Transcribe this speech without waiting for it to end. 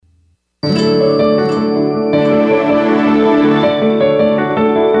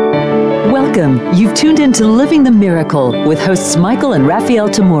You've tuned into Living the Miracle with hosts Michael and Raphaelle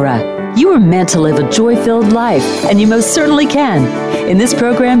Tamura. You were meant to live a joy-filled life, and you most certainly can. In this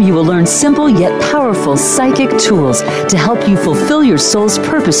program, you will learn simple yet powerful psychic tools to help you fulfill your soul's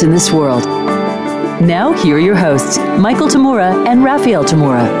purpose in this world. Now, here are your hosts, Michael Tamura and Raphaelle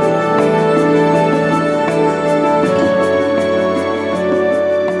Tamura.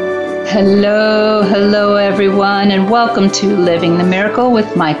 Hello everyone, and welcome to Living the Miracle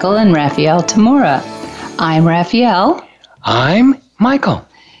with Michael and Raphaelle Tamura. I'm Raphaelle. I'm Michael.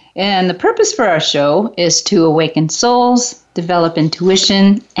 And the purpose for our show is to awaken souls, develop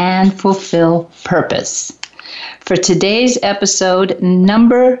intuition, and fulfill purpose. For today's episode,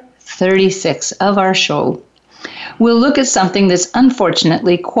 number 36 of our show, we'll look at something that's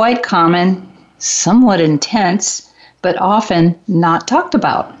unfortunately quite common, somewhat intense, but often not talked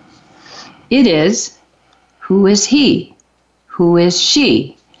about. It is, who is he? Who is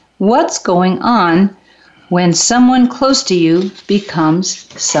she? What's going on when someone close to you becomes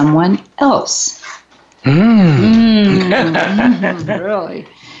someone else? Really?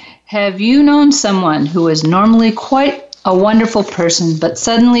 Have you known someone who is normally quite a wonderful person, but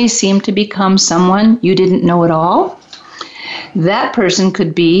suddenly seemed to become someone you didn't know at all? That person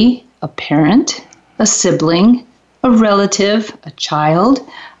could be a parent, a sibling, a relative, a child,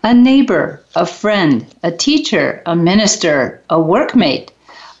 a neighbor, a friend, a teacher, a minister, a workmate,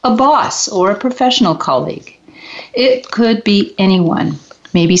 a boss, or a professional colleague. It could be anyone,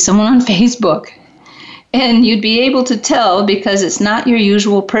 maybe someone on Facebook. And you'd be able to tell because it's not your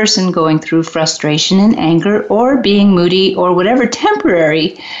usual person going through frustration and anger or being moody or whatever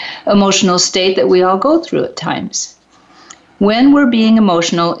temporary emotional state that we all go through at times. When we're being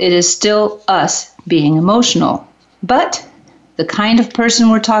emotional, it is still us being emotional. But the kind of person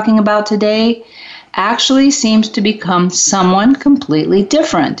we're talking about today actually seems to become someone completely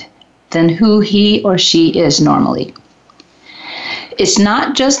different than who he or she is normally. It's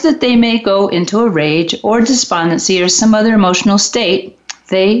not just that they may go into a rage or despondency or some other emotional state.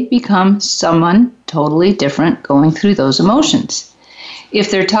 They become someone totally different going through those emotions.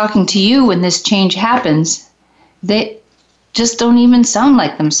 If they're talking to you when this change happens, they just don't even sound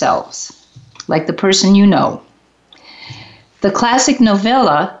like themselves, like the person you know. The classic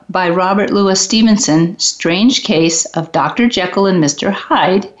novella by Robert Louis Stevenson, Strange Case of Dr. Jekyll and Mr.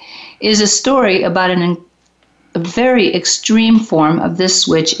 Hyde, is a story about a very extreme form of this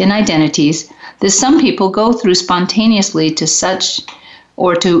switch in identities that some people go through spontaneously to such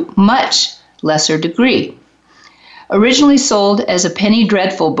or to much lesser degree. Originally sold as a penny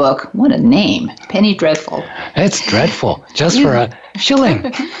dreadful book. What a name, Penny Dreadful. It's dreadful, just for a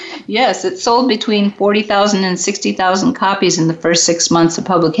shilling. Yes, it sold between 40,000 and 60,000 copies in the first 6 months of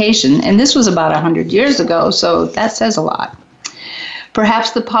publication, and this was about 100 years ago, so that says a lot.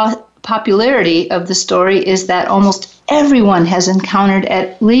 Perhaps the popularity of the story is that almost everyone has encountered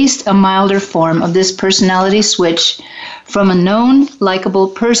at least a milder form of this personality switch from a known, likable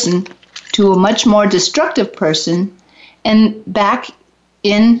person to a much more destructive person and back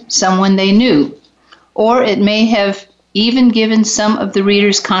in someone they knew. Or it may have even given some of the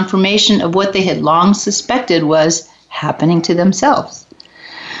readers confirmation of what they had long suspected was happening to themselves.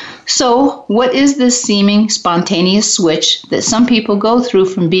 So, what is this seeming spontaneous switch that some people go through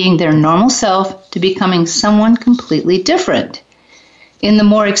from being their normal self to becoming someone completely different? In the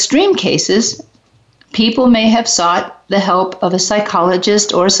more extreme cases, people may have sought the help of a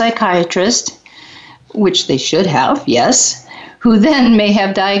psychologist or a psychiatrist, which they should have, yes, who then may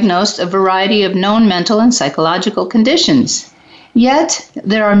have diagnosed a variety of known mental and psychological conditions. Yet,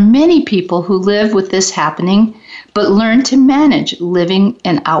 there are many people who live with this happening, but learn to manage living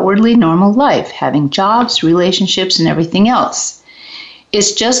an outwardly normal life, having jobs, relationships, and everything else.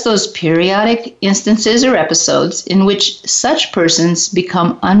 It's just those periodic instances or episodes in which such persons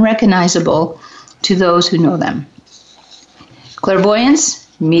become unrecognizable to those who know them. Clairvoyants,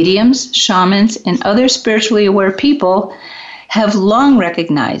 mediums, shamans, and other spiritually aware people have long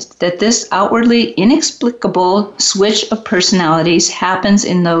recognized that this outwardly inexplicable switch of personalities happens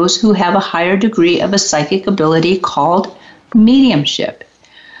in those who have a higher degree of a psychic ability called mediumship.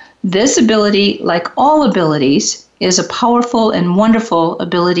 This ability, like all abilities, is a powerful and wonderful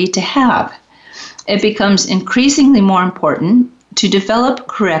ability to have. It becomes increasingly more important to develop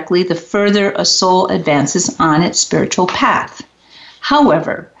correctly the further a soul advances on its spiritual path.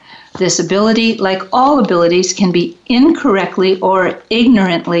 However, this ability, like all abilities, can be incorrectly or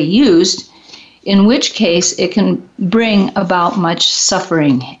ignorantly used, in which case it can bring about much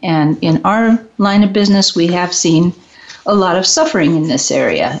suffering. And in our line of business, we have seen a lot of suffering in this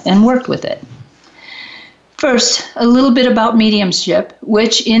area and worked with it. First, a little bit about mediumship,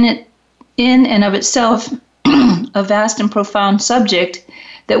 which in in and of itself a vast and profound subject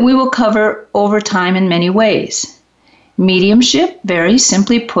that we will cover over time in many ways. Mediumship, very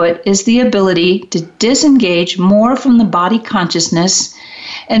simply put, is the ability to disengage more from the body consciousness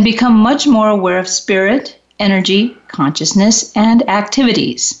and become much more aware of spirit, energy, consciousness, and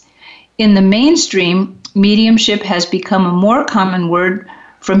activities. In the mainstream, mediumship has become a more common word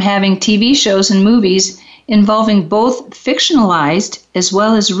from having TV shows and movies involving both fictionalized as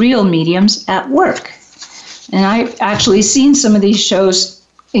well as real mediums at work. And I've actually seen some of these shows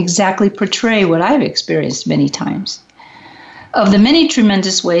exactly portray what I've experienced many times. Of the many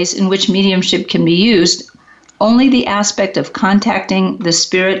tremendous ways in which mediumship can be used, only the aspect of contacting the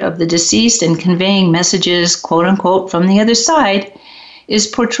spirit of the deceased and conveying messages, quote unquote, from the other side is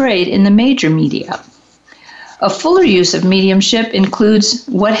portrayed in the major media. A fuller use of mediumship includes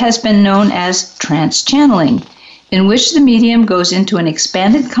what has been known as trance channeling, in which the medium goes into an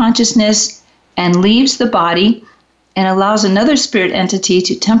expanded consciousness and leaves the body and allows another spirit entity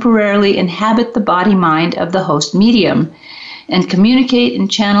to temporarily inhabit the body-mind of the host medium and communicate and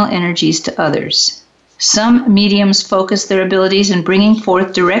channel energies to others. Some mediums focus their abilities in bringing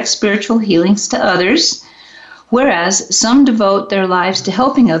forth direct spiritual healings to others, whereas some devote their lives to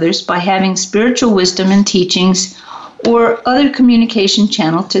helping others by having spiritual wisdom and teachings or other communication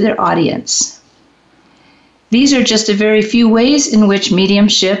channel to their audience. These are just a very few ways in which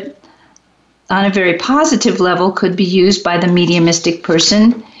mediumship on a very positive level could be used by the mediumistic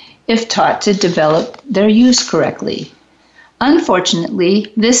person if taught to develop their use correctly.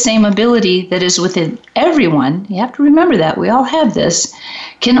 Unfortunately, this same ability that is within everyone, you have to remember that, we all have this,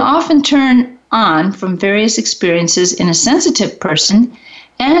 can often turn on from various experiences in a sensitive person,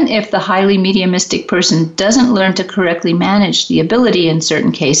 and if the highly mediumistic person doesn't learn to correctly manage the ability in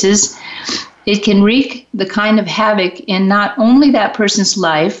certain cases, it can wreak the kind of havoc in not only that person's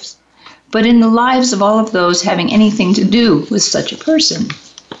life, but in the lives of all of those having anything to do with such a person.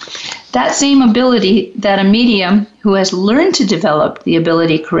 That same ability that a medium who has learned to develop the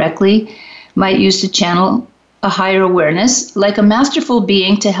ability correctly might use to channel a higher awareness, like a masterful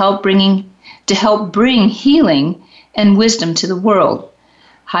being to help bring healing and wisdom to the world.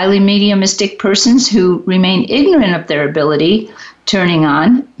 Highly mediumistic persons who remain ignorant of their ability turning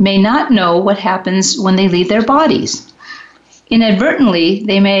on may not know what happens when they leave their bodies. Inadvertently,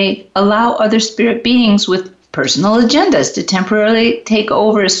 they may allow other spirit beings with personal agendas to temporarily take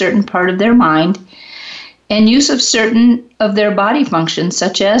over a certain part of their mind and use of certain of their body functions,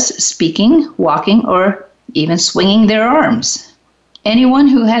 such as speaking, walking, or even swinging their arms. Anyone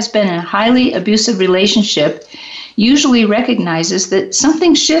who has been in a highly abusive relationship usually recognizes that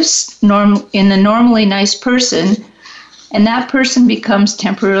something shifts in the normally nice person, and that person becomes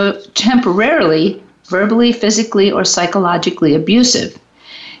temporarily, verbally, physically, or psychologically abusive.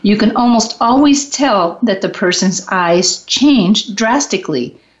 You can almost always tell that the person's eyes change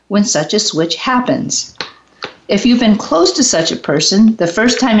drastically when such a switch happens. If you've been close to such a person, the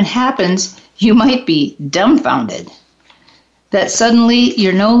first time it happens, you might be dumbfounded that suddenly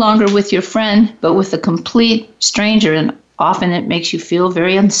you're no longer with your friend, but with a complete stranger, and often it makes you feel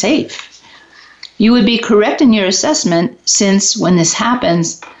very unsafe. You would be correct in your assessment, since when this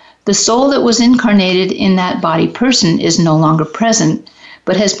happens, the soul that was incarnated in that body person is no longer present,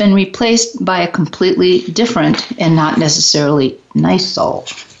 but has been replaced by a completely different and not necessarily nice soul.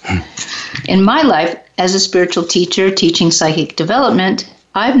 In my life, as a spiritual teacher teaching psychic development,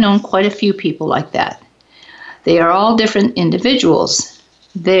 I've known quite a few people like that. They are all different individuals.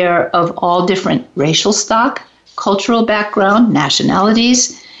 They are of all different racial stock, cultural background,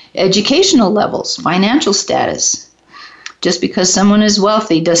 nationalities, educational levels, financial status. Just because someone is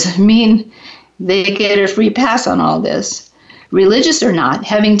wealthy doesn't mean they get a free pass on all this. Religious or not,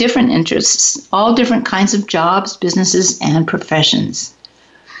 having different interests, all different kinds of jobs, businesses, and professions.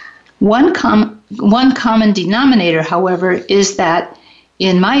 One common denominator, however, is that,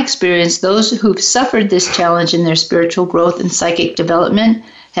 in my experience, those who've suffered this challenge in their spiritual growth and psychic development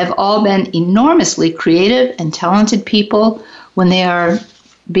have all been enormously creative and talented people when they are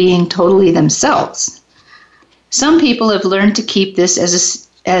being totally themselves. Some people have learned to keep this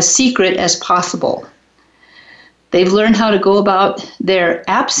as secret as possible. They've learned how to go about their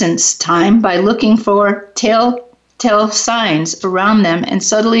absence time by looking for telltale signs around them and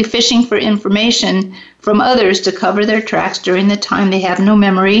subtly fishing for information from others to cover their tracks during the time they have no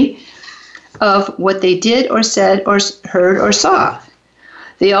memory of what they did or said or heard or saw.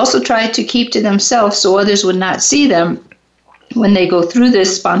 They also try to keep to themselves so others would not see them when they go through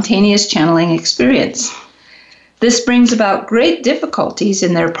this spontaneous channeling experience. This brings about great difficulties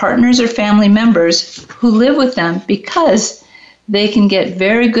in their partners or family members who live with them because they can get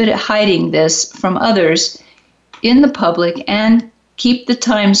very good at hiding this from others in the public and keep the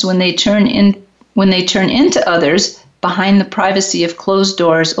times when they turn into others behind the privacy of closed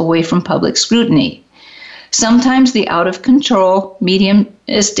doors away from public scrutiny. Sometimes the out-of-control,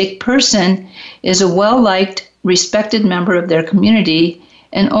 mediumistic person is a well-liked, respected member of their community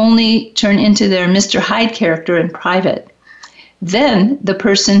and only turn into their Mr. Hyde character in private. Then the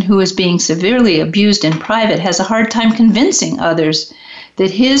person who is being severely abused in private has a hard time convincing others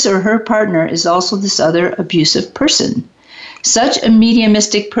that his or her partner is also this other abusive person. Such a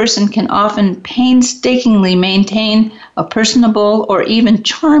mediumistic person can often painstakingly maintain a personable or even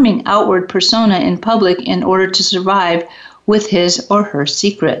charming outward persona in public in order to survive with his or her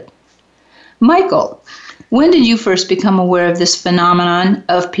secret. Michael, when did you first become aware of this phenomenon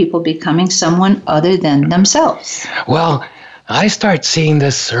of people becoming someone other than themselves? Well, I started seeing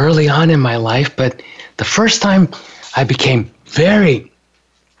this early on in my life, but the first time I became very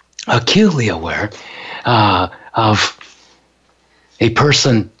acutely aware of a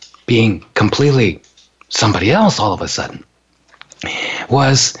person being completely somebody else all of a sudden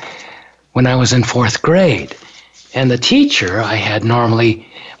was when I was in 4th grade. And the teacher I had normally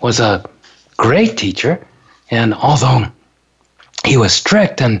was a great teacher, and although he was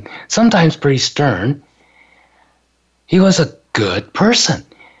strict and sometimes pretty stern, he was a good person.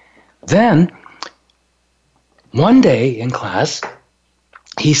 Then, one day in class,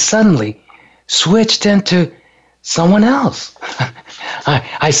 he suddenly switched into someone else.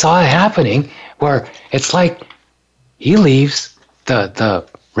 I saw it happening where it's like he leaves the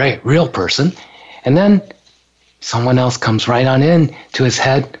real person, and then someone else comes right on in to his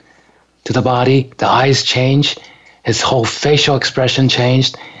head, to the body, the eyes change, his whole facial expression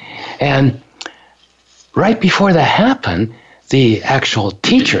changed. And right before that happened, the actual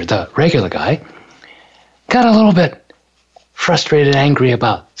teacher, the regular guy, got a little bit frustrated, angry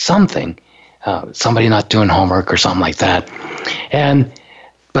about something, somebody not doing homework or something like that.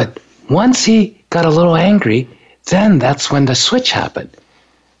 But once he got a little angry, then that's when the switch happened.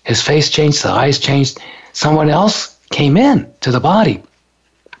 His face changed, the eyes changed, someone else came in to the body.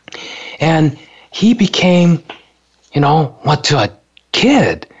 And he became, what to a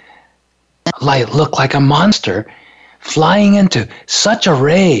kid looked like a monster, flying into such a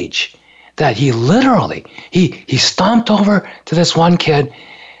rage that he literally, he stomped over to this one kid,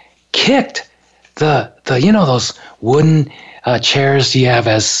 kicked the those wooden chairs you have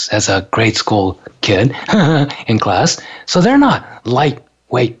as a grade school kid in class. So they're not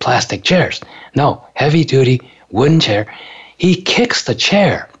lightweight plastic chairs. No, heavy duty wooden chair. He kicks the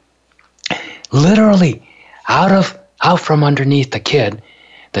chair literally out from underneath the kid.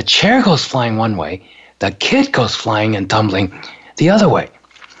 The chair goes flying one way, the kid goes flying and tumbling the other way.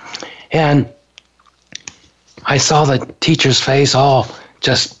 And I saw the teacher's face all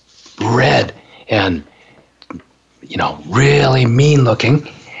just red and, really mean looking.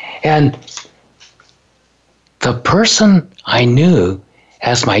 And the person I knew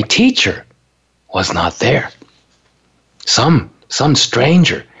as my teacher was not there. Some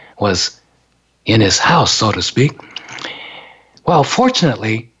stranger was in his house, so to speak. Well,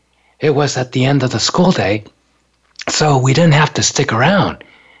 fortunately, it was at the end of the school day, so we didn't have to stick around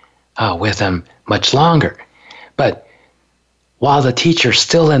with him much longer. But while the teacher's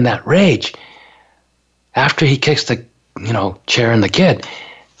still in that rage, after he kicks the chair and the kid,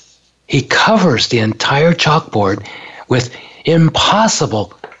 he covers the entire chalkboard with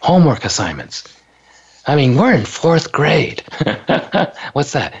impossible homework assignments. I mean, we're in 4th grade.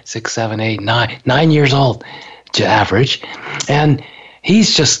 What's that? 6, 7, 8, 9 years old average. And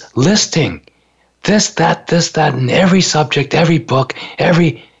he's just listing this, that, in every subject, every book,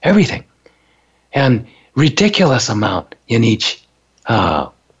 everything. And ridiculous amount in each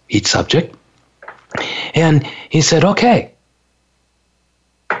subject. And he said, okay,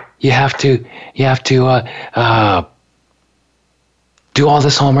 you have to do all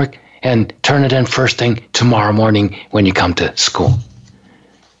this homework and turn it in first thing tomorrow morning when you come to school.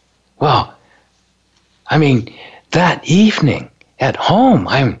 Well, I mean, that evening at home,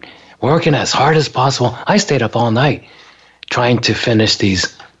 I'm working as hard as possible. I stayed up all night trying to finish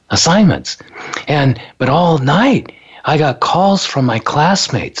these assignments. But all night, I got calls from my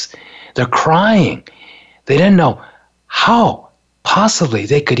classmates. They're crying. They didn't know how possibly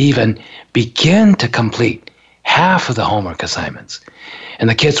they could even begin to complete half of the homework assignments. And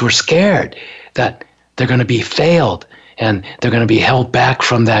the kids were scared that they're going to be failed and they're going to be held back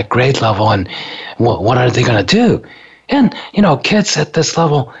from that grade level, and what are they going to do? And, kids at this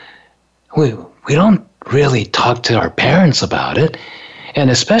level, we don't really talk to our parents about it. And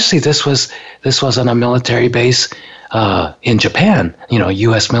especially this was on a military base in Japan,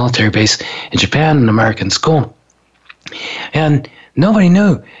 U.S. military base in Japan, an American school. And nobody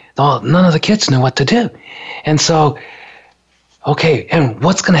knew, none of the kids knew what to do. And so, okay, and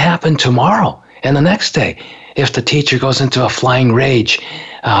what's going to happen tomorrow and the next day if the teacher goes into a flying rage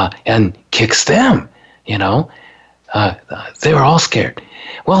and kicks them, they were all scared.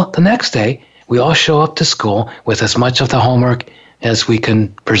 Well, the next day, we all show up to school with as much of the homework as we can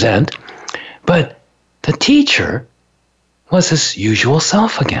present, but the teacher was his usual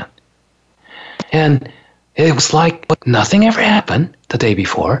self again. And it was like nothing ever happened the day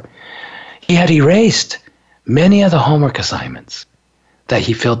before. He had erased many of the homework assignments that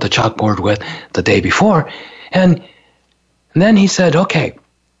he filled the chalkboard with the day before. And then he said, okay,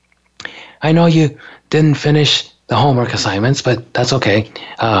 I know you didn't finish the homework assignments, but that's okay.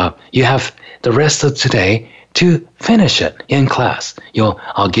 You have the rest of today to finish it in class.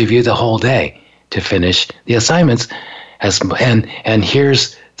 I'll give you the whole day to finish the assignments. And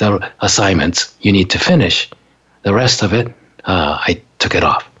here's the assignments you need to finish. The rest of it, I took it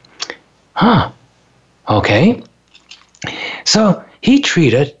off. Okay. So he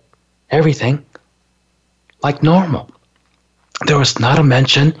treated everything like normal. There was not a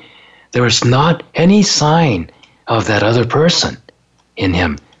mention, there was not any sign of that other person in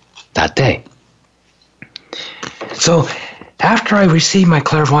him that day. So after I received my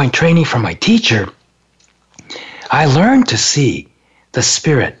clairvoyant training from my teacher, I learned to see the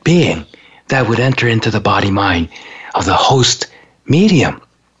spirit being that would enter into the body-mind of the host medium,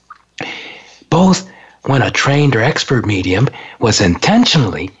 both when a trained or expert medium was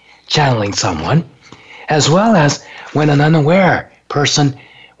intentionally channeling someone, as well as when an unaware person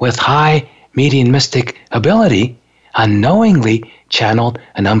with high mediumistic ability unknowingly channeled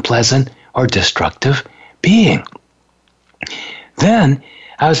an unpleasant or destructive being. Then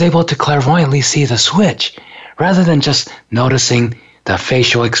I was able to clairvoyantly see the switch rather than just noticing the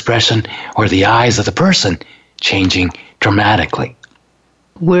facial expression or the eyes of the person changing dramatically.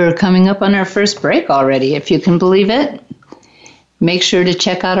 We're coming up on our first break already, if you can believe it. Make sure to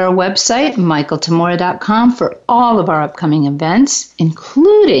check out our website, michaeltamura.com, for all of our upcoming events,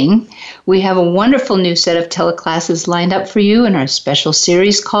 including we have a wonderful new set of teleclasses lined up for you in our special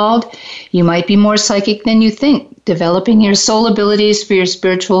series called You Might Be More Psychic Than You Think, Developing Your Soul Abilities for Your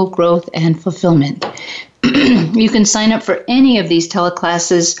Spiritual Growth and Fulfillment. You can sign up for any of these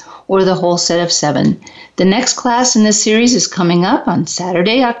teleclasses or the whole set of 7. The next class in this series is coming up on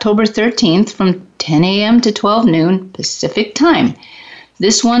Saturday, October 13th from 10 a.m. to 12 noon Pacific Time.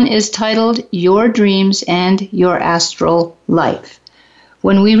 This one is titled Your Dreams and Your Astral Life.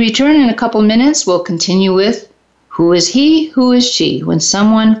 When we return in a couple minutes, we'll continue with Who is he, who is she, when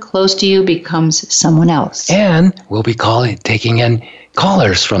someone close to you becomes someone else. And we'll be taking in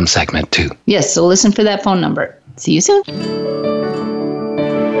callers from segment 2. Yes, so listen for that phone number. See you soon.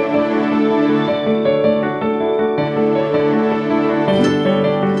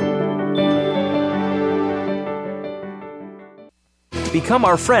 Become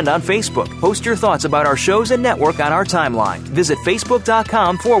our friend on Facebook. Post your thoughts about our shows and network on our timeline. Visit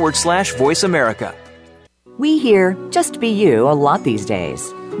facebook.com/Voice America. We hear just be you a lot these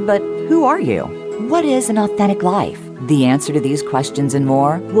days. But who are you? What is an authentic life? The answer to these questions and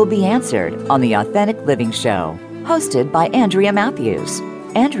more will be answered on The Authentic Living Show, hosted by Andrea Matthews.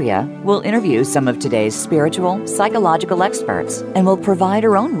 Andrea will interview some of today's spiritual, psychological experts and will provide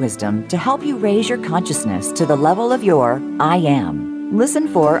her own wisdom to help you raise your consciousness to the level of your I Am. Listen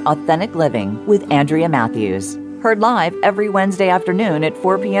for Authentic Living with Andrea Matthews. Heard live every Wednesday afternoon at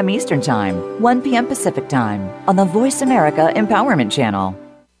 4 p.m. Eastern Time, 1 p.m. Pacific Time on the Voice America Empowerment Channel.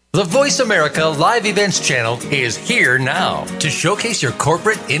 The Voice America Live Events channel is here now to showcase your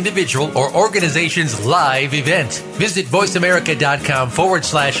corporate, individual, or organization's live event. Visit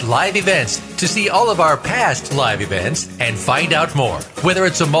voiceamerica.com/live events to see all of our past live events and find out more. Whether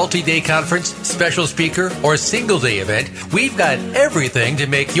it's a multi-day conference, special speaker, or single-day event, we've got everything to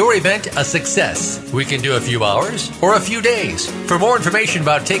make your event a success. We can do a few hours or a few days. For more information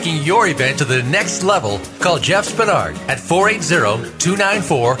about taking your event to the next level, call Jeff Spinard at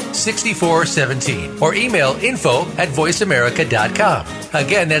 480-294-6417 or email info@voiceamerica.com.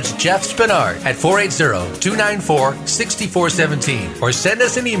 Again, that's Jeff Spinard at 480-294-6417 or send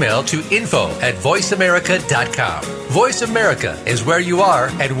us an email to info@voiceamerica.com. Voice America is where you are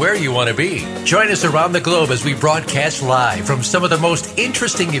and where you want to be. Join us around the globe as we broadcast live from some of the most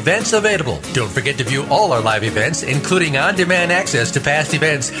interesting events available. Don't forget to view all our live events, including on-demand access to past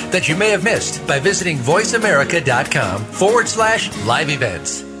events that you may have missed by visiting voiceamerica.com/live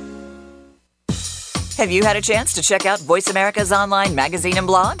events. Have you had a chance to check out Voice America's online magazine and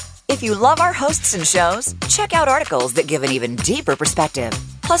blog? If you love our hosts and shows, check out articles that give an even deeper perspective,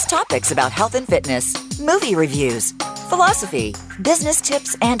 plus topics about health and fitness, movie reviews, philosophy, business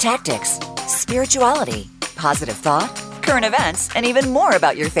tips and tactics, spirituality, positive thought, current events, and even more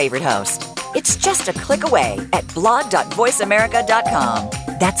about your favorite host. It's just a click away at blog.voiceamerica.com.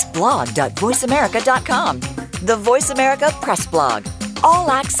 That's blog.voiceamerica.com. The Voice America Press Blog.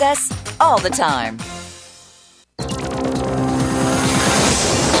 All access, all the time.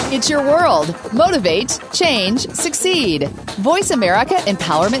 It's your world. Motivate, change, succeed.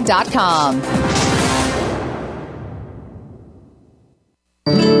 VoiceAmericaEmpowerment.com.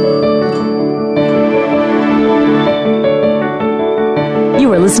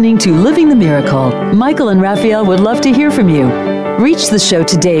 You are listening to Living the Miracle. Michael and Raphaelle would love to hear from you. Reach the show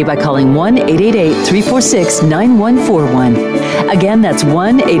today by calling 1-888-346-9141. Again, that's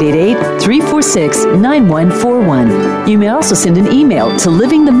 1-888-346-9141. You may also send an email to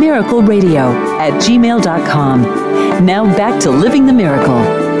livingthemiracleradio@gmail.com. Now back to Living the Miracle.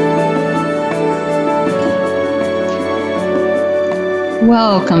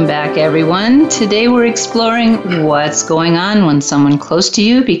 Welcome back, everyone. Today we're exploring what's going on when someone close to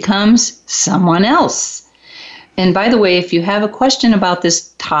you becomes someone else. And by the way, if you have a question about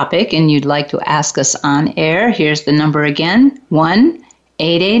this topic and you'd like to ask us on air, here's the number again,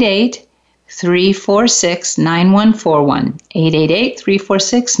 1-888-346-9141,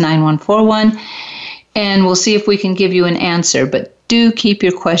 888-346-9141, and we'll see if we can give you an answer. But do keep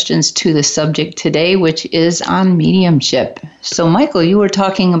your questions to the subject today, which is on mediumship. So, Michael, you were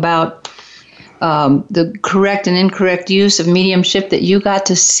talking about the correct and incorrect use of mediumship that you got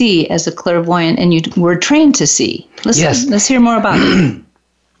to see as a clairvoyant and you were trained to see. Let's hear more about it.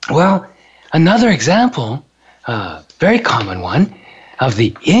 Well, another example, very common one, of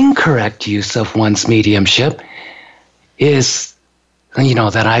the incorrect use of one's mediumship is,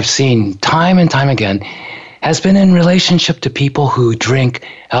 that I've seen time and time again, has been in relationship to people who drink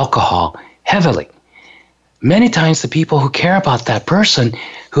alcohol heavily. Many times the people who care about that person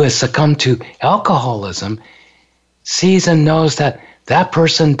who has succumbed to alcoholism sees and knows that that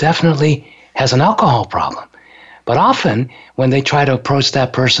person definitely has an alcohol problem. But often when they try to approach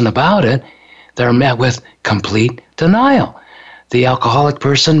that person about it, they're met with complete denial. The alcoholic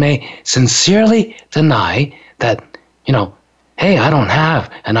person may sincerely deny that, hey, I don't have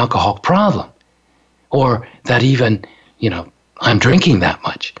an alcohol problem. Or that even, I'm drinking that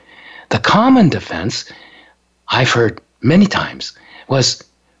much. The common defense I've heard many times was,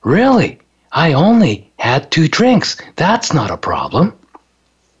 really, I only had 2 drinks. That's not a problem.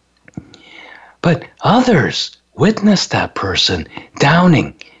 But others witness that person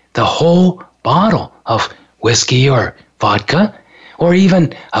downing the whole bottle of whiskey or vodka, or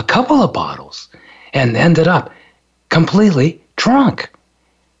even a couple of bottles, and ended up completely drunk.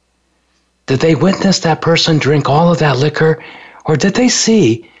 Did they witness that person drink all of that liquor, or did they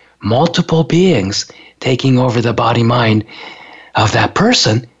see multiple beings taking over the body-mind of that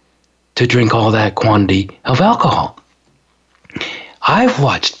person to drink all that quantity of alcohol? I've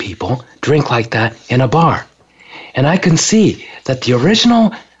watched people drink like that in a bar, and I can see that the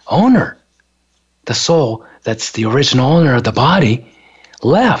original owner, the soul that's the original owner of the body,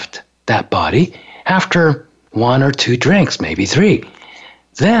 left that body after 1 or 2 drinks, maybe 3.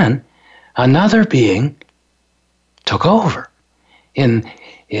 Then another being took over in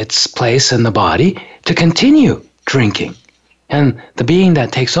its place in the body to continue drinking. And the being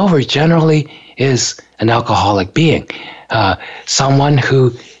that takes over generally is an alcoholic being, someone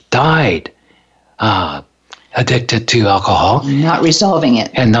who died addicted to alcohol. Not resolving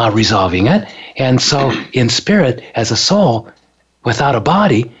it. And so in spirit, as a soul, without a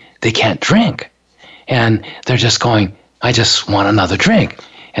body, they can't drink. And they're just going, I just want another drink.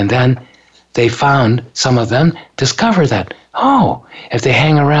 And then they found, some of them discover that, if they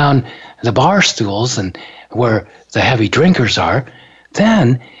hang around the bar stools and where the heavy drinkers are,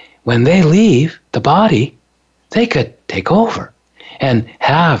 then when they leave the body, they could take over and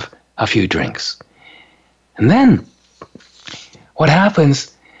have a few drinks. And then what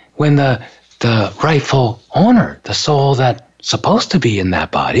happens when the rightful owner, the soul that's supposed to be in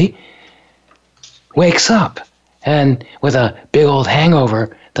that body, wakes up and with a big old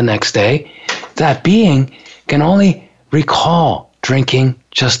hangover the next day, that being can only recall drinking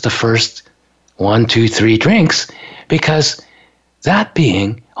just the first 1, 2, 3 drinks because that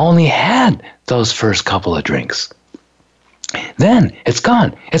being only had those first couple of drinks. Then it's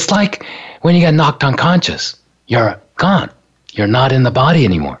gone. It's like when you get knocked unconscious. You're gone. You're not in the body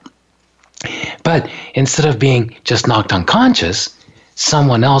anymore. But instead of being just knocked unconscious,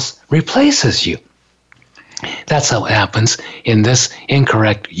 someone else replaces you. That's how it happens in this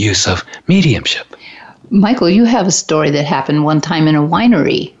incorrect use of mediumship. Michael, you have a story that happened one time in a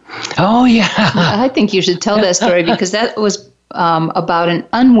winery. Oh, yeah. I think you should tell that story because that was about an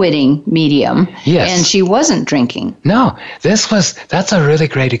unwitting medium. Yes. And she wasn't drinking. No, that's a really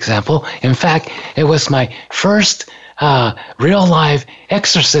great example. In fact, it was my first real live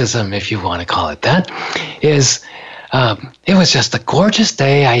exorcism, if you want to call it that. It was just a gorgeous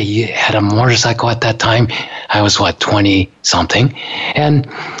day. I had a motorcycle at that time. I was 20 something, and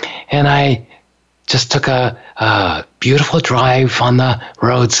I just took a beautiful drive on the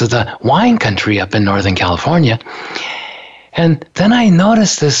roads of the wine country up in Northern California. And then I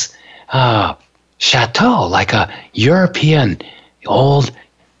noticed this chateau, like a European old,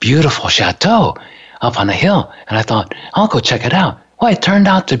 beautiful chateau up on a hill. And I thought, I'll go check it out. Well, it turned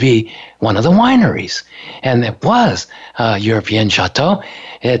out to be one of the wineries. And it was a European chateau.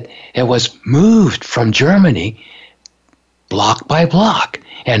 It was moved from Germany block by block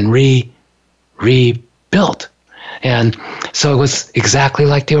and rebuilt. And so it was exactly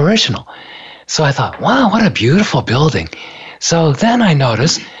like the original. So I thought, wow, what a beautiful building. So then I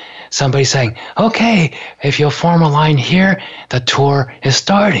noticed somebody saying, okay, if you'll form a line here, the tour is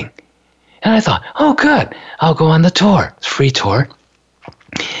starting. And I thought, oh, good, I'll go on the tour. It's a free tour.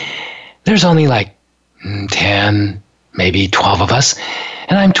 There's only like 10, maybe 12 of us,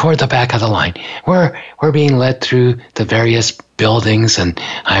 and I'm toward the back of the line. We're being led through the various buildings, and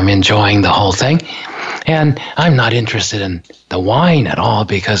I'm enjoying the whole thing. And I'm not interested in the wine at all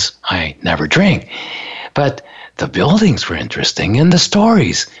because I never drink. But the buildings were interesting, and the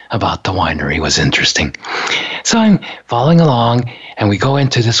stories about the winery was interesting. So I'm following along, and we go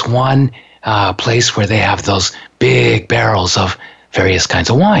into this one place where they have those big barrels of various kinds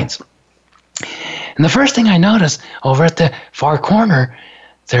of wines. And the first thing I noticed, over at the far corner,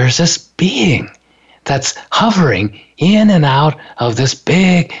 there's this being that's hovering in and out of this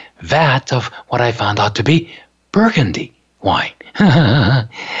big vat of what I found out to be Burgundy wine.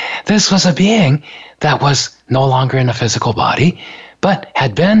 This was a being that was no longer in a physical body, but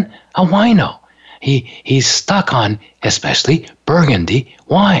had been a wino. He's stuck on especially Burgundy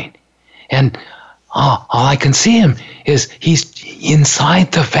wine. And all I can see him is he's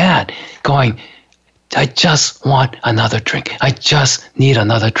inside the vat going, I just want another drink. I just need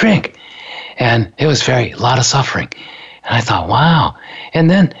another drink. And it was a lot of suffering. And I thought, wow. And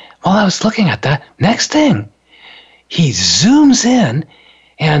then while I was looking at that, next thing, he zooms in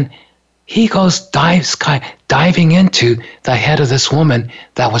and he goes diving into the head of this woman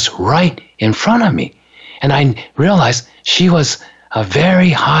that was right in front of me. And I realized she was a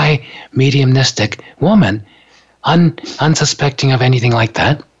very high mediumistic woman, unsuspecting of anything like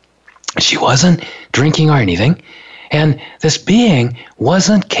that. She wasn't drinking or anything. And this being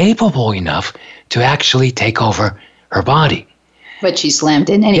wasn't capable enough to actually take over her body. But she slammed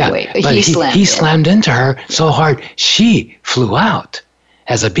in anyway. Yeah, but he slammed into her so hard, she flew out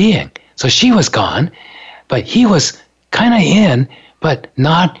as a being. So she was gone, but he was kind of in, but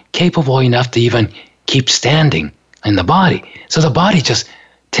not capable enough to even keep standing in the body. So the body just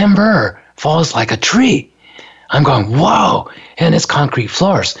timber falls like a tree. I'm going, whoa, and it's concrete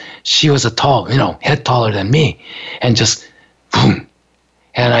floors. She was a tall, head taller than me, and just boom.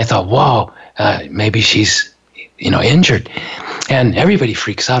 And I thought, whoa, maybe she's, injured. And everybody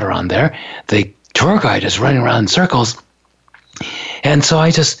freaks out around there. The tour guide is running around in circles. And so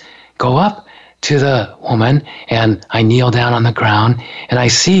I just go up to the woman and I kneel down on the ground and I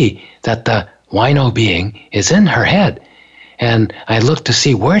see that the wino being is in her head. And I look to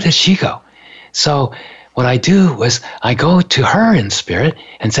see, where does she go? So what I do was I go to her in spirit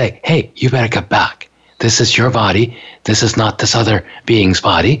and say, hey, you better get back. This is your body. This is not this other being's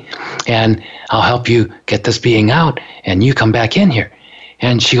body. And I'll help you get this being out and you come back in here.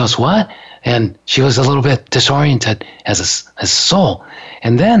 And she goes, what? And she was a little bit disoriented as a soul.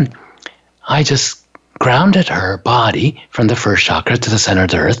 And then I just grounded her body from the first chakra to the center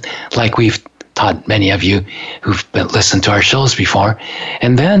of the earth, like we've taught many of you who've listened to our shows before.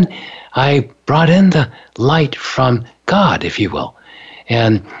 And then I brought in the light from God, if you will,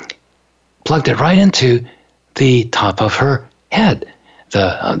 and plugged it right into the top of her head,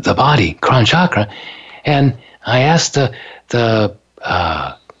 the body, crown chakra. And I asked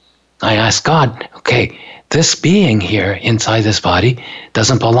I asked God, okay, this being here inside this body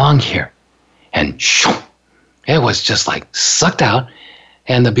doesn't belong here. And shoo, it was just like sucked out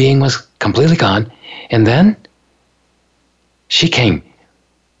and the being was completely gone. And then she came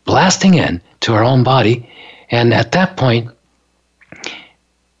blasting in to her own body. And at that point,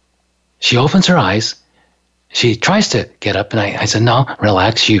 she opens her eyes she tries to get up, and I said, no,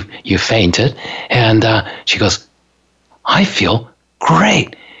 relax, you fainted. And she goes, I feel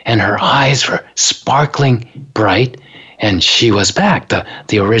great. And her eyes were sparkling bright, and she was back.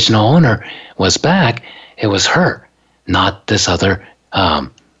 The original owner was back. It was her, not this other, a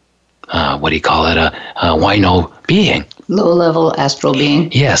wino being. Low-level astral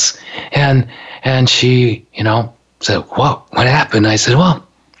being. Yes. And she, said, whoa, what happened? I said, well,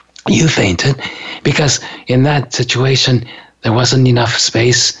 you fainted, because in that situation, there wasn't enough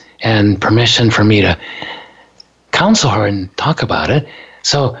space and permission for me to counsel her and talk about it.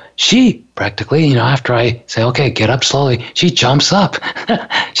 So she practically, after I say, okay, get up slowly, she jumps up.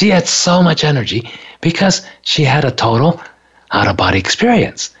 She had so much energy because she had a total out-of-body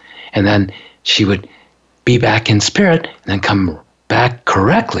experience. And then she would be back in spirit and then come back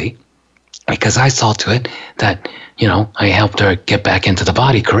correctly, because I saw to it that, I helped her get back into the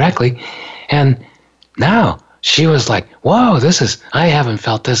body correctly. And now she was like, whoa, I haven't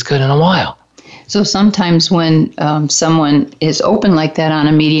felt this good in a while. So sometimes when someone is open like that on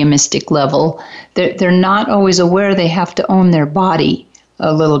a mediumistic level, they're not always aware they have to own their body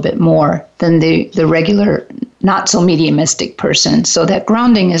a little bit more than the regular, not so mediumistic person. So that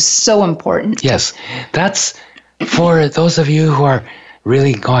grounding is so important. Yes, that's for those of you who are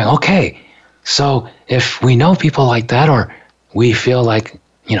really going, okay, so if we know people like that, or we feel like,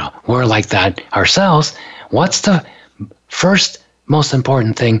 we're like that ourselves, what's the first most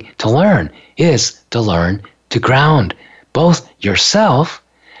important thing to learn is to learn to ground both yourself,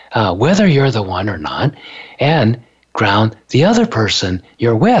 whether you're the one or not, and ground the other person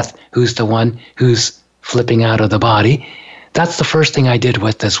you're with, who's the one who's flipping out of the body. That's the first thing I did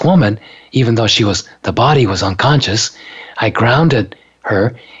with this woman. Even though the body was unconscious, I grounded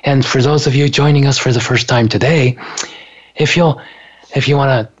her. And for those of you joining us for the first time today, if you want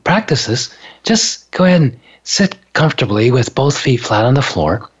to practice this, just go ahead and sit comfortably with both feet flat on the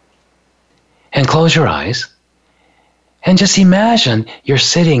floor and close your eyes, and just imagine you're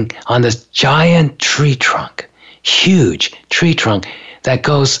sitting on this giant tree trunk, huge tree trunk that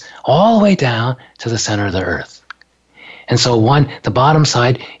goes all the way down to the center of the earth. And so the bottom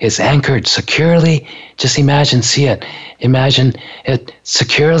side is anchored securely. Just imagine it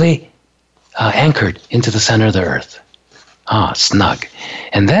securely anchored into the center of the earth. Snug.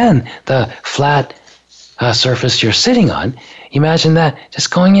 And then the flat surface you're sitting on, imagine that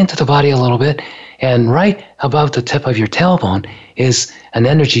just going into the body a little bit, and right above the tip of your tailbone is an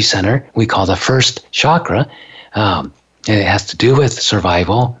energy center we call the first chakra. It has to do with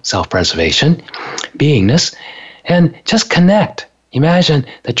survival, self-preservation, beingness, and just connect. Imagine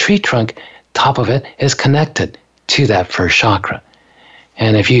the tree trunk, top of it is connected to that first chakra.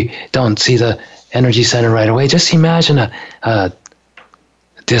 And if you don't see the energy center right away, just imagine a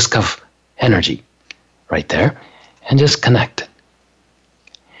disk of energy right there, and just connect it.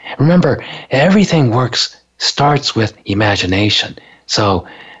 Remember, everything starts with imagination. So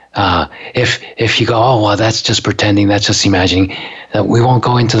if you go, oh, well, that's just pretending, that's just imagining, we won't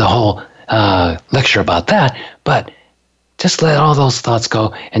go into the whole lecture about that, but just let all those thoughts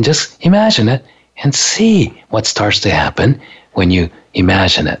go and just imagine it and see what starts to happen when you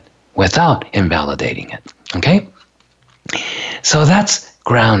imagine it without invalidating it. Okay? So that's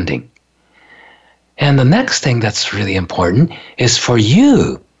grounding. And the next thing that's really important is for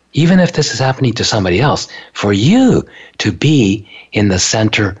you, even if this is happening to somebody else, for you to be in the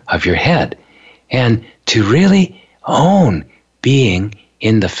center of your head and to really own being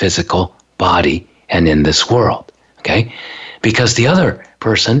in the physical body and in this world, okay? Because the other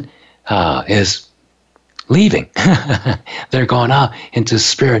person is leaving. They're going out into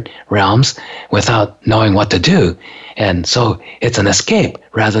spirit realms without knowing what to do. And so it's an escape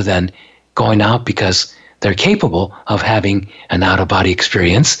rather than going out because they're capable of having an out-of-body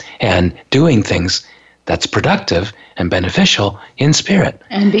experience and doing things that's productive and beneficial in spirit.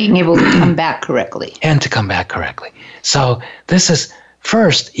 And being able to come back correctly. And to come back correctly. So this is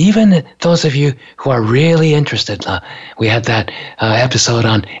first, even those of you who are really interested, we had that episode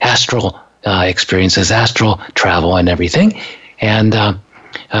on astral experiences, astral travel and everything. And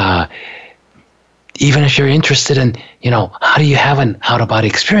even if you're interested in, how do you have an out-of-body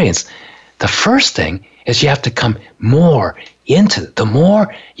experience? The first thing is you have to come more into it. The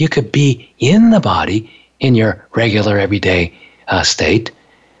more you could be in the body in your regular everyday state,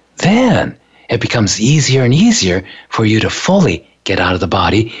 then it becomes easier and easier for you to fully get out of the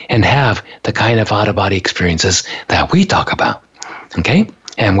body and have the kind of out-of-body experiences that we talk about, okay?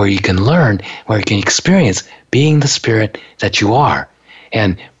 And where you can learn, where you can experience being the spirit that you are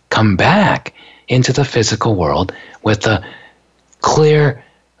and come back into the physical world with a clear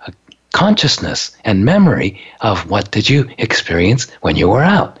consciousness and memory of what did you experience when you were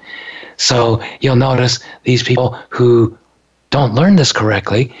out. So you'll notice these people who don't learn this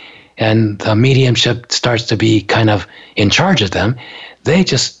correctly and the mediumship starts to be kind of in charge of them, they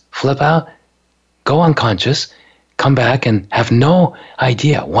just flip out, go unconscious, come back and have no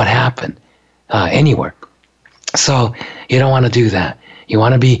idea what happened anywhere. So you don't want to do that. You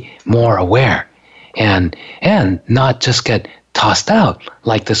want to be more aware and not just get tossed out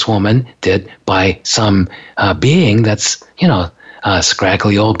like this woman did by some being that's, a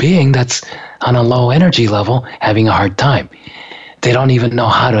scraggly old being that's on a low energy level having a hard time. They don't even know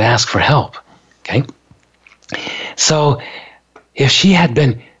how to ask for help, okay? So if she had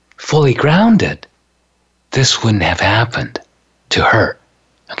been fully grounded, this wouldn't have happened to her,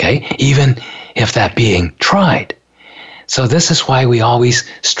 okay? Even if that being tried. So this is why we always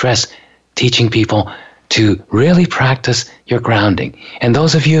stress teaching people to really practice your grounding. And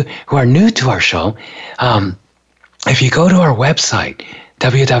those of you who are new to our show, if you go to our website,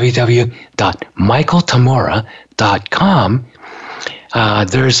 www.michaeltamura.com,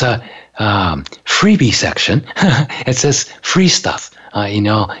 there's a freebie section. It says free stuff,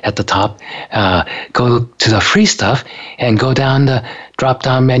 at the top. Go to the free stuff and go down the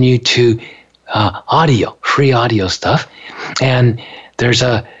drop-down menu to audio, free audio stuff. And there's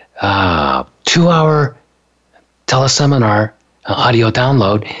a 2-hour teleseminar audio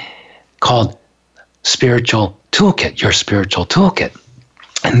download called Spiritual Toolkit, your spiritual toolkit.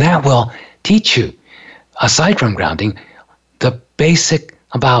 And that will teach you, aside from grounding, the basic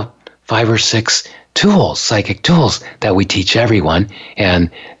about 5 or 6 tools, psychic tools that we teach everyone, and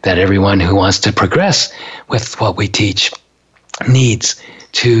that everyone who wants to progress with what we teach needs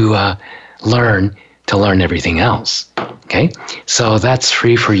to learn everything else. Okay, so that's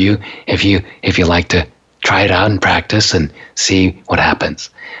free for you if you like to try it out and practice and see what happens.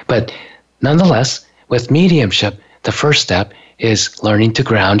 But nonetheless, with mediumship, the first step is learning to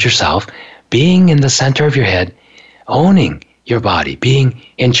ground yourself, being in the center of your head, owning your body, being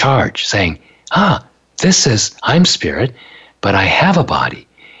in charge, saying, I'm spirit, but I have a body,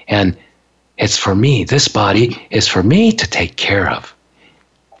 and it's for me. This body is for me to take care of.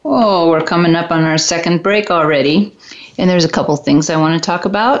 Oh, we're coming up on our second break already, and there's a couple things I want to talk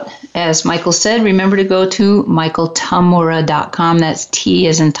about. As Michael said, remember to go to michaeltamura.com. That's T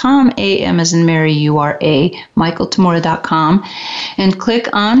as in Tom, A-M as in Mary, U-R-A, michaeltamura.com, and click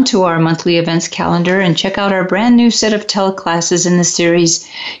on to our monthly events calendar and check out our brand new set of teleclasses in the series,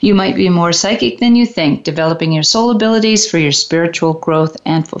 You Might Be More Psychic Than You Think, Developing Your Soul Abilities for Your Spiritual Growth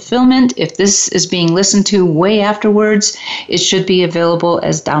and Fulfillment. If this is being listened to way afterwards, it should be available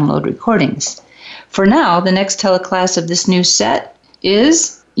as download recordings. For now, the next teleclass of this new set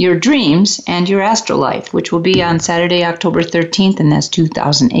is Your Dreams and Your Astral Life, which will be on Saturday, October 13th, and that's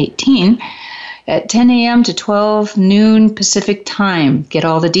 2018, at 10 a.m. to 12 noon Pacific time. Get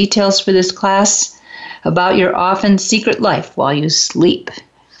all the details for this class about your often secret life while you sleep.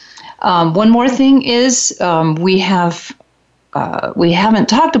 One more thing is we haven't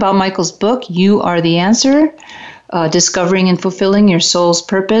talked about Michael's book, You Are the Answer, Discovering and Fulfilling Your Soul's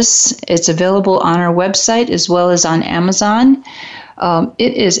Purpose. It's available on our website as well as on Amazon.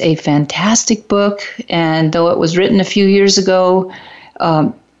 It is a fantastic book, and though it was written a few years ago,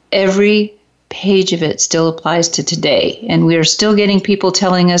 every page of it still applies to today. And we are still getting people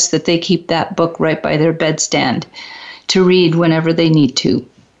telling us that they keep that book right by their bedstand to read whenever they need to.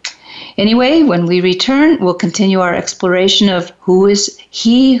 Anyway, when we return, we'll continue our exploration of who is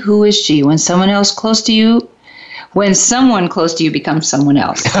he, who is she, when someone close to you becomes someone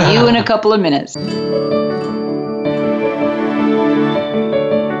else. See you in a couple of minutes.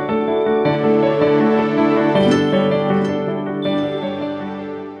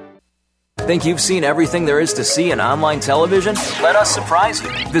 Think you've seen everything there is to see in online television? Let us surprise you.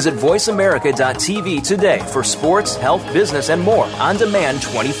 Visit voiceamerica.tv today for sports, health, business, and more on demand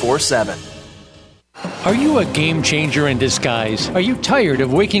 24/7. Are you a game changer in disguise? Are you tired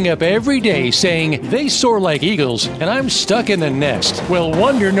of waking up every day saying, they soar like eagles and I'm stuck in the nest? Well,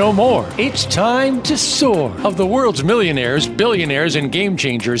 wonder no more. It's time to soar. Of the world's millionaires, billionaires, and game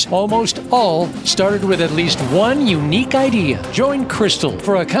changers, almost all started with at least one unique idea. Join Crystal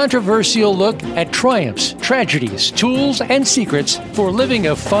for a controversial look at triumphs, tragedies, tools, and secrets for living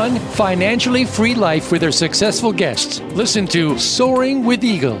a fun, financially free life with her successful guests. Listen to Soaring with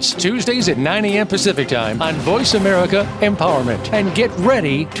Eagles, Tuesdays at 9 a.m. Pacific Time on Voice America Empowerment, and get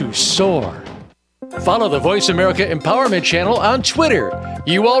ready to soar. Follow the Voice America Empowerment Channel on Twitter.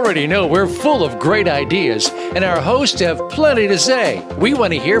 You already know we're full of great ideas, and our hosts have plenty to say. We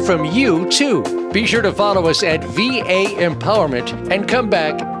want to hear from you, too. Be sure to follow us at VA Empowerment and come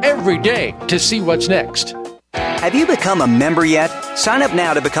back every day to see what's next. Have you become a member yet? Sign up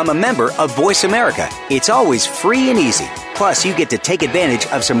now to become a member of Voice America. It's always free and easy. Plus, you get to take advantage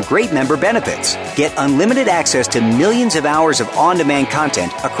of some great member benefits. Get unlimited access to millions of hours of on-demand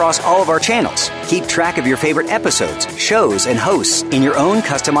content across all of our channels. Keep track of your favorite episodes, shows, and hosts in your own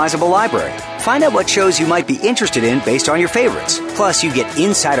customizable library. Find out what shows you might be interested in based on your favorites. Plus, you get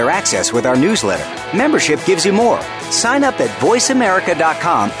insider access with our newsletter. Membership gives you more. Sign up at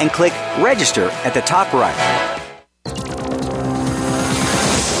voiceamerica.com and click register at the top right.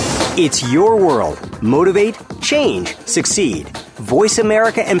 It's your world. Motivate, change, succeed.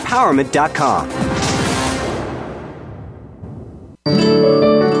 VoiceAmericaEmpowerment.com.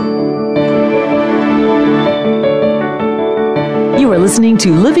 You are listening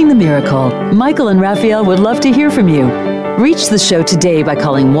to Living the Miracle. Michael and Raphaelle would love to hear from you. Reach the show today by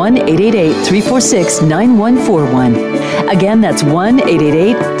calling 1-888-346-9141. Again, that's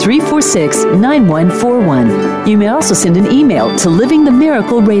 1-888-346-9141. You may also send an email to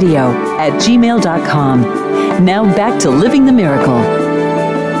livingthemiracleradio@gmail.com. Now back to Living the Miracle.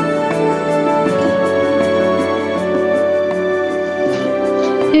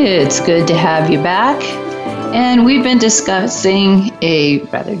 It's good to have you back. And we've been discussing a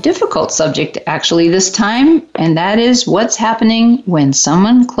rather difficult subject actually this time, and that is what's happening when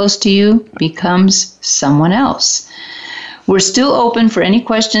someone close to you becomes someone else. We're still open for any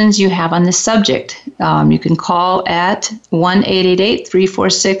questions you have on this subject. You can call at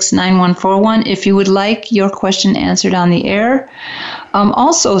 1-888-346-9141 if you would like your question answered on the air.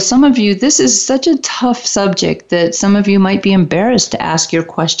 Also, some of you, this is such a tough subject that some of you might be embarrassed to ask your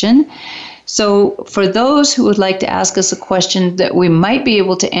question. So for those who would like to ask us a question that we might be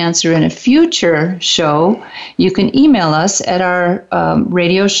able to answer in a future show, you can email us at our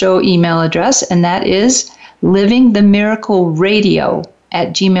radio show email address, and that is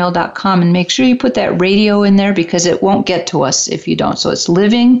livingthemiracleradio@gmail.com. And make sure you put that radio in there because it won't get to us if you don't. So it's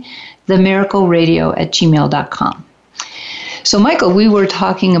livingthemiracleradio@gmail.com. So Michael, we were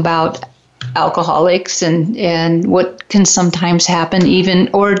talking about alcoholics and what can sometimes happen even,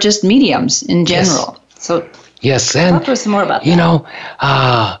 or just mediums in general. Yes. So yes, and talk to us some more about that. You know,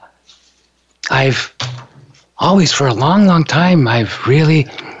 I've always, for a long, long time, I've really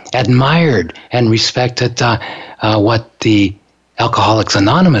admired and respected what the Alcoholics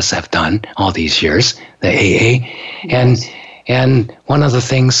Anonymous have done all these years, the AA. Yes. And one of the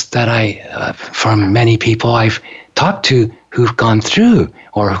things that from many people I've talked to who've gone through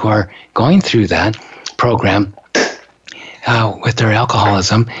or who are going through that program with their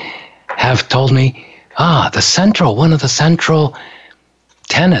alcoholism have told me, one of the central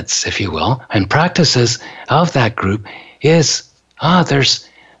tenets, if you will, and practices of that group is, there's,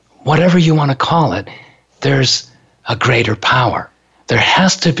 whatever you want to call it, there's a greater power. There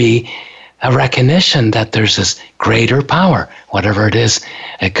has to be a recognition that there's this greater power, whatever it is.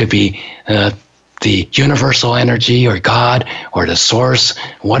 It could be the universal energy or God or the source,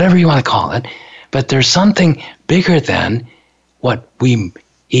 whatever you want to call it. But there's something bigger than what we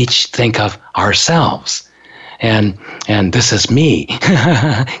each think of ourselves. And this is me,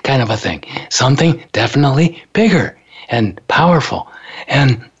 kind of a thing. Something definitely bigger and powerful.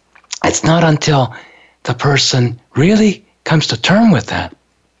 And it's not until the person really comes to terms with that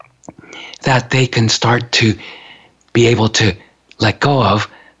they can start to be able to let go of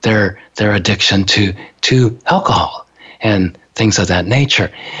their addiction to alcohol and things of that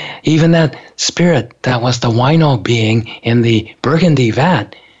nature. Even that spirit that was the wino being in the burgundy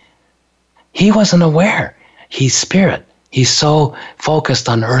vat, he wasn't aware. He's spirit. He's so focused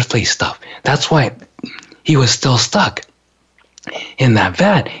on earthly stuff. That's why he was still stuck in that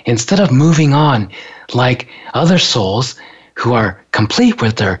vat. Instead of moving on like other souls who are complete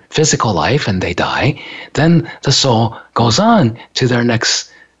with their physical life and they die, then the soul goes on to their next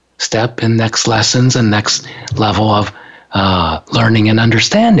step and next lessons and next level of learning and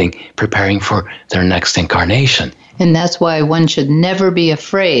understanding, preparing for their next incarnation. And that's why one should never be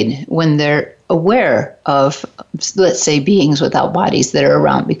afraid when they're aware of, let's say, beings without bodies that are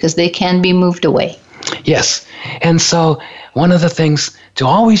around, because they can be moved away. Yes. And so one of the things to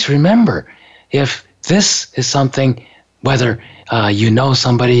always remember, if this is something, whether you know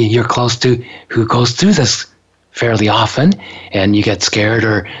somebody you're close to who goes through this fairly often and you get scared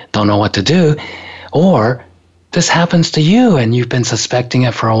or don't know what to do, or this happens to you and you've been suspecting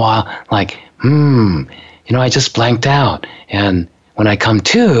it for a while, like, I just blanked out. And when I come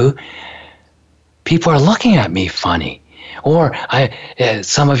to, people are looking at me funny. Or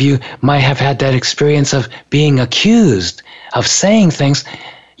some of you might have had that experience of being accused of saying things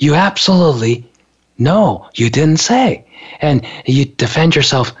you absolutely know you didn't say. And you defend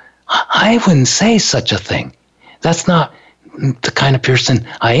yourself, I wouldn't say such a thing. That's not the kind of person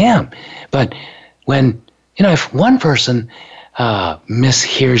I am. But when, if one person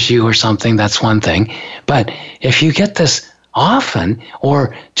mishears you or something, that's one thing. But if you get this often,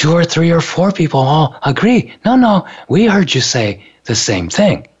 or 2 or 3 or 4 people all agree, no, we heard you say the same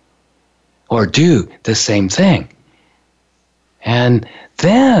thing or do the same thing. And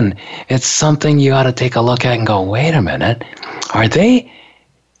then it's something you ought to take a look at and go, wait a minute, are they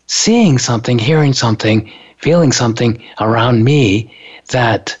seeing something, hearing something, feeling something around me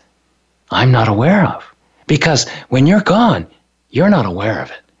that I'm not aware of? Because when you're gone, you're not aware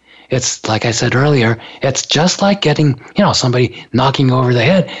of it. It's like I said earlier, it's just like getting, somebody knocking over the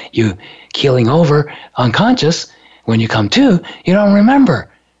head, you keeling over unconscious. When you come to, you don't remember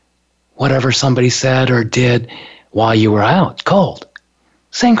whatever somebody said or did while you were out cold.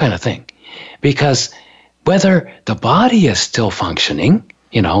 Same kind of thing. Because whether the body is still functioning,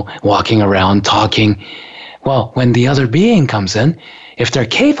 walking around, talking, well, when the other being comes in, if they're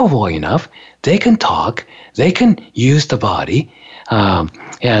capable enough, they can talk, they can use the body,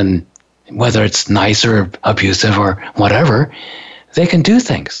 and whether it's nice or abusive or whatever, they can do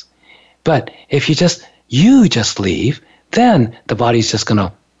things. But if you just leave, then the body's just going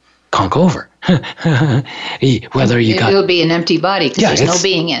to conk over. Whether it'll be an empty body because there's no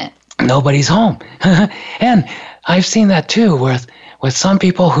being in it. Nobody's home. And I've seen that too with some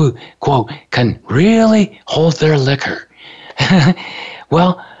people who, quote, can really hold their liquor.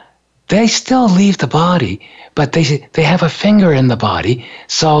 Well, they still leave the body, but they have a finger in the body,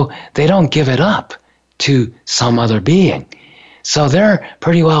 so they don't give it up to some other being. So they're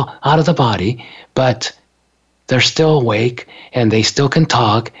pretty well out of the body, but they're still awake and they still can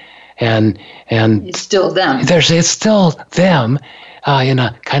talk, and it's still them. It's still them in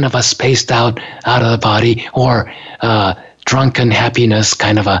a kind of a spaced out of the body or drunken happiness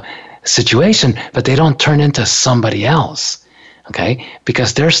kind of a situation, but they don't turn into somebody else, okay?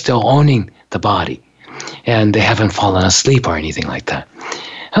 Because they're still owning the body and they haven't fallen asleep or anything like that.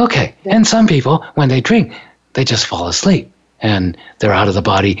 Okay, and some people, when they drink, they just fall asleep and they're out of the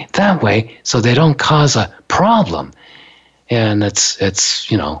body that way, so they don't cause a problem. And it's a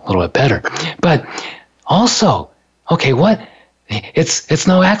little bit better. But also, okay, it's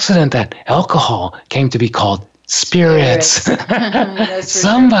no accident that alcohol came to be called spirits.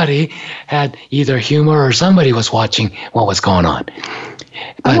 Somebody had either humor or somebody was watching what was going on.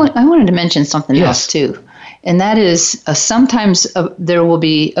 But, I wanted to mention something else too. And that is sometimes there will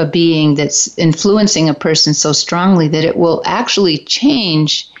be a being that's influencing a person so strongly that it will actually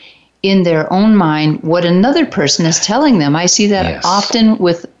change in their own mind what another person is telling them. I see that often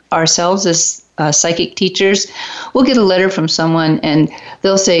with ourselves as psychic teachers. We'll get a letter from someone and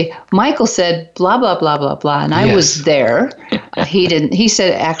they'll say, Michael said blah, blah, blah, blah, blah. And I was there. He didn't. He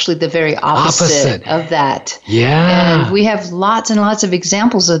said actually the very opposite of that. Yeah. And we have lots and lots of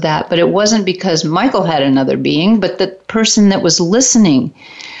examples of that. But it wasn't because Michael had another being, but the person that was listening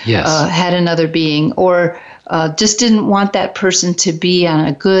had another being, or just didn't want that person to be on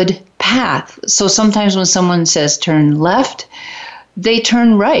a good path. So sometimes when someone says turn left, they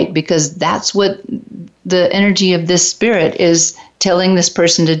turn right because that's what the energy of this spirit is telling this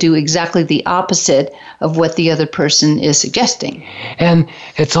person to do, exactly the opposite of what the other person is suggesting. And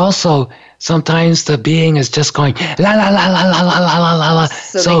it's also sometimes the being is just going la la la la la la la la la,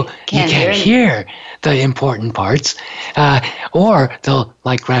 so you can't hear the important parts, or they'll,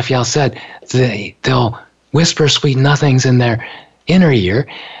 like Raphaelle said, they'll whisper sweet nothings in their inner ear,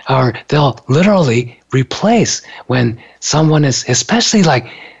 or they'll literally replace when someone is, especially like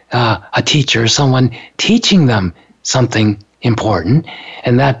a teacher, someone teaching them something important,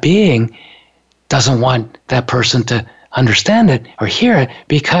 and that being doesn't want that person to understand it or hear it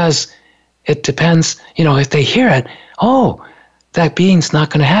because it depends, if they hear it, that being's not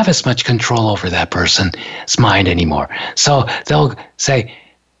going to have as much control over that person's mind anymore. So they'll say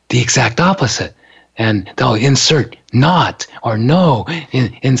the exact opposite. And they'll insert not or no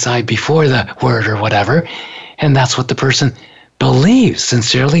inside before the word or whatever. And that's what the person believes,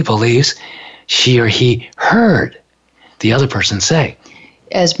 sincerely believes she or he heard the other person say.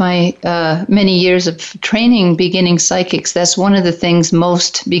 As my many years of training beginning psychics, that's one of the things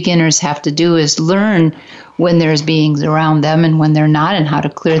most beginners have to do is learn when there's beings around them and when they're not, and how to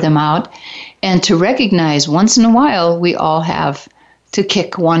clear them out. And to recognize once in a while we all have to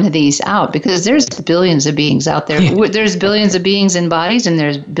kick one of these out, because there's billions of beings out there. Yeah. There's billions of beings in bodies, and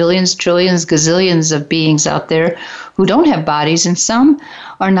there's billions, trillions, gazillions of beings out there who don't have bodies, and some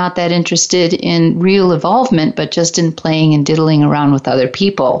are not that interested in real evolvement, but just in playing and diddling around with other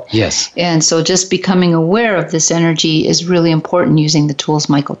people. Yes. And so just becoming aware of this energy is really important, using the tools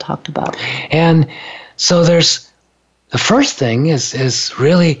Michael talked about. And so there's the first thing is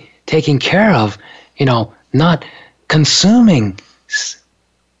really taking care of, not consuming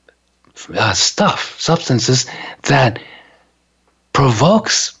substances that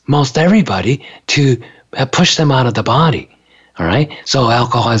provokes most everybody to push them out of the body. All right. So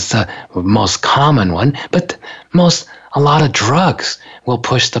alcohol is the most common one, but a lot of drugs will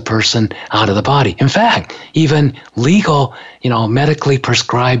push the person out of the body. In fact, even legal, medically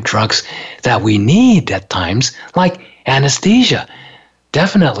prescribed drugs that we need at times, like anesthesia.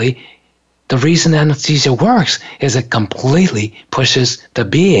 Definitely, the reason anesthesia works is it completely pushes the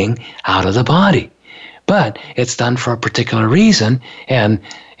being out of the body. But it's done for a particular reason, and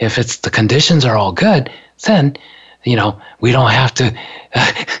if the conditions are all good, then we don't have to,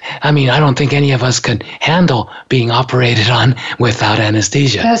 I don't think any of us could handle being operated on without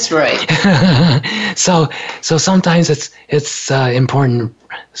anesthesia. That's right. So sometimes it's important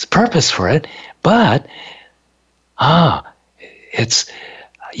purpose for it, but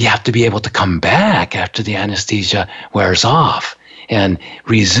you have to be able to come back after the anesthesia wears off and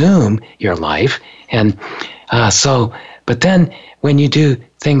resume your life. And but then when you do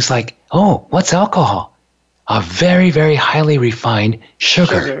things like, what's alcohol? A very, very highly refined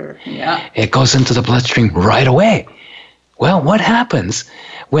sugar. Yeah. It goes into the bloodstream right away. Well, what happens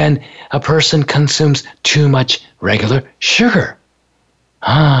when a person consumes too much regular sugar?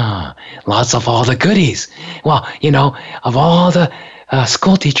 Lots of all the goodies. Well, of all the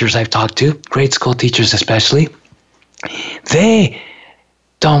school teachers I've talked to, grade school teachers especially, they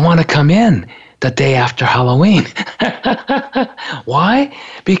don't want to come in the day after Halloween. Why?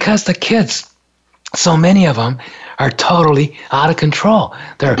 Because the kids, so many of them, are totally out of control.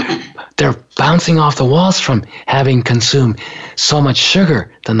 They're bouncing off the walls from having consumed so much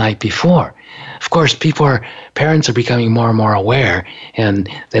sugar the night before. Of course, parents are becoming more and more aware, and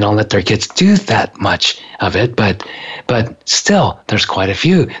they don't let their kids do that much of it, but still, there's quite a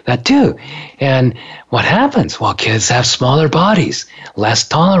few that do. And what happens? Well, kids have smaller bodies, less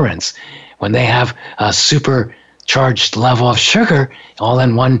tolerance. When they have a supercharged level of sugar all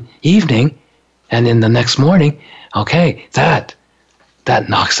in one evening, and in the next morning, okay, that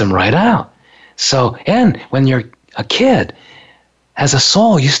knocks them right out. So, and when you're a kid, as a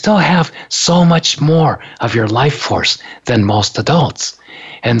soul, you still have so much more of your life force than most adults.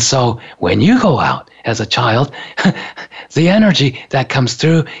 And so when you go out as a child, the energy that comes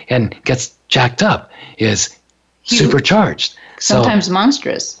through and gets jacked up is supercharged. Sometimes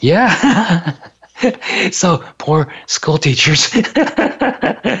monstrous. Yeah. So poor school teachers,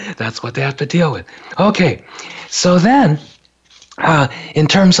 that's what they have to deal with. Okay, so then in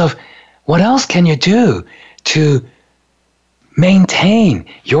terms of what else can you do to maintain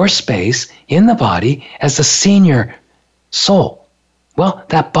your space in the body as a senior soul? Well,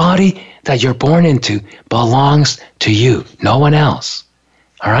 that body that you're born into belongs to you, no one else.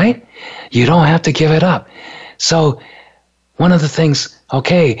 All right? You don't have to give it up. So one of the things,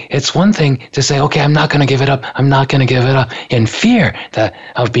 okay, it's one thing to say, okay, I'm not going to give it up. I'm not going to give it up in fear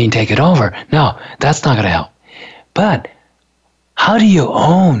of being taken over. No, that's not going to help. But how do you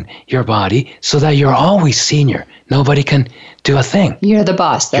own your body so that you're always senior? Nobody can do a thing. You're the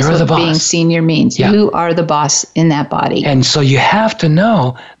boss. That's what being senior means. Yeah. You are the boss in that body. And so you have to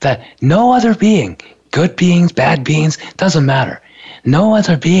know that no other being, good beings, bad beings, doesn't matter. No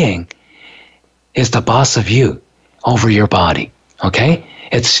other being is the boss of you over your body. Okay?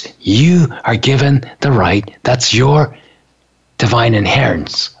 It's you are given the right. That's your divine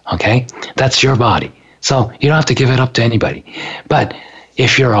inheritance. Okay? That's your body. So you don't have to give it up to anybody. But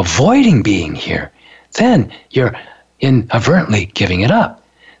if you're avoiding being here, then you're inadvertently giving it up.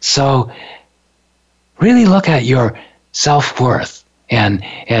 So really look at your self-worth and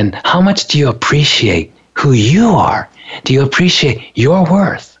how much do you appreciate who you are? Do you appreciate your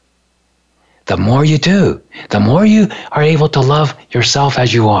worth? The more you do, the more you are able to love yourself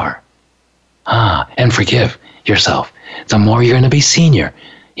as you are, and forgive yourself, the more you're going to be senior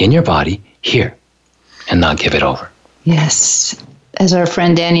in your body here and not give it over. Yes. As our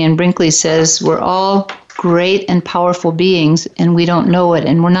friend Danny and Brinkley says, we're all great and powerful beings, and we don't know it.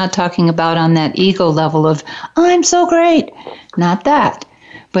 And we're not talking about on that ego level of, I'm so great. Not that.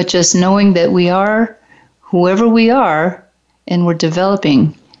 But just knowing that we are whoever we are, and we're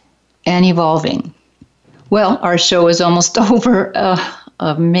developing and evolving. Well, our show is almost over,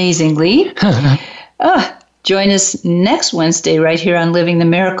 amazingly. Join us next Wednesday right here on Living the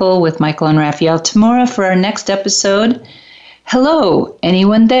Miracle with Michael and Raphaelle Tamura for our next episode. Hello,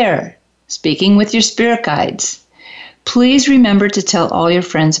 anyone there? Speaking with your spirit guides. Please remember to tell all your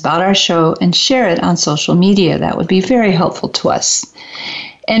friends about our show and share it on social media. That would be very helpful to us.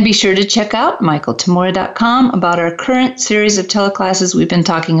 And be sure to check out michaeltamura.com about our current series of teleclasses we've been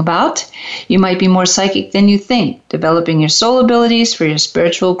talking about. You might be more psychic than you think, developing your soul abilities for your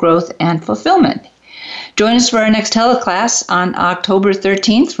spiritual growth and fulfillment. Join us for our next teleclass on October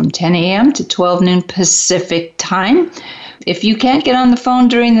 13th from 10 a.m. to 12 noon Pacific time. If you can't get on the phone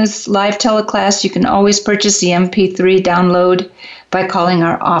during this live teleclass, you can always purchase the MP3 download by calling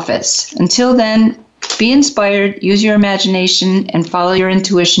our office. Until then, be inspired, use your imagination, and follow your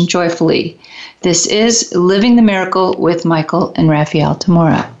intuition joyfully. This is Living the Miracle with Michael and Raphaelle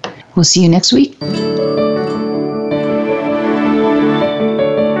Tamura. We'll see you next week.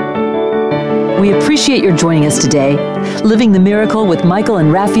 We appreciate your joining us today. Living the Miracle with Michael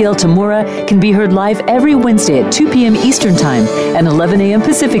and Raphaelle Tamura can be heard live every Wednesday at 2 p.m. Eastern Time and 11 a.m.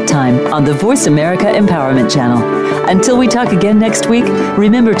 Pacific Time on the Voice America Empowerment Channel. Until we talk again next week,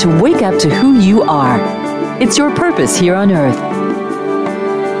 remember to wake up to who you are. It's your purpose here on Earth.